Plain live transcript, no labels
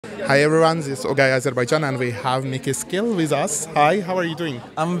Hi everyone, this is OGAE Azerbaijan and we have Micky Skeel with us. Hi, how are you doing?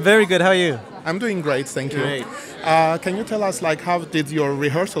 I'm very good. How are you? I'm doing great, thank you. Great. Can you tell us how did your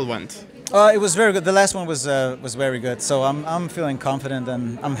rehearsal went? It was very good. The last one was very good. So I'm feeling confident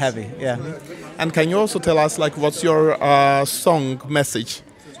and I'm happy. Yeah. And can you also tell us what's your song message?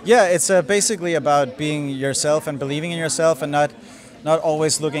 Yeah, it's basically about being yourself and believing in yourself and not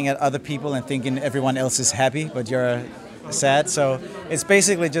always looking at other people and thinking everyone else is happy but you're sad. So it's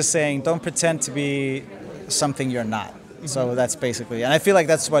basically just saying don't pretend to be something you're not. So that's basically, and I feel like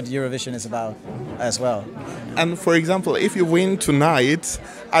that's what Eurovision is about as well. And for example, if you win tonight,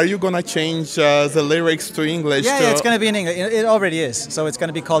 are you gonna change the lyrics to English? Yeah, it's gonna be in English. It already is. So it's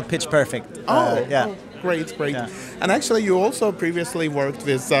gonna be called Pitch Perfect. Yeah. Great. Yeah. And actually, you also previously worked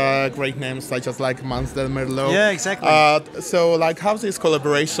with great names such as Melodi. Yeah, exactly. So how this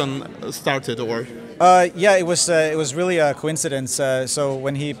collaboration started, or? Yeah, it was really a coincidence. So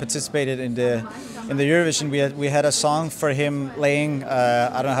when he participated in the Eurovision, we had a song for him laying,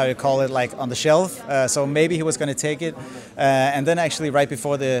 I don't know how you call it, on the shelf. So maybe he was going to take it, and then actually right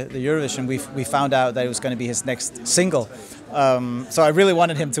before the Eurovision, we found out that it was going to be his next single. So I really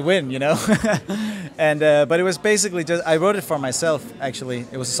wanted him to win, you know. And but it was basically just I wrote it for myself. Actually,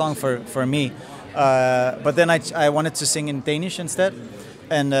 it was a song for me. But then I wanted to sing in Danish instead.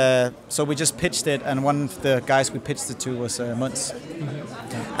 And so we just pitched it, and one of the guys we pitched it to was Munz.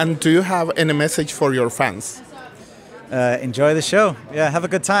 And do you have any message for your fans? Enjoy the show. Yeah, have a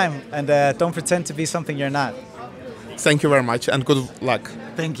good time, and don't pretend to be something you're not. Thank you very much, and good luck.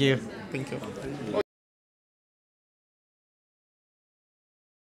 Thank you. Thank you.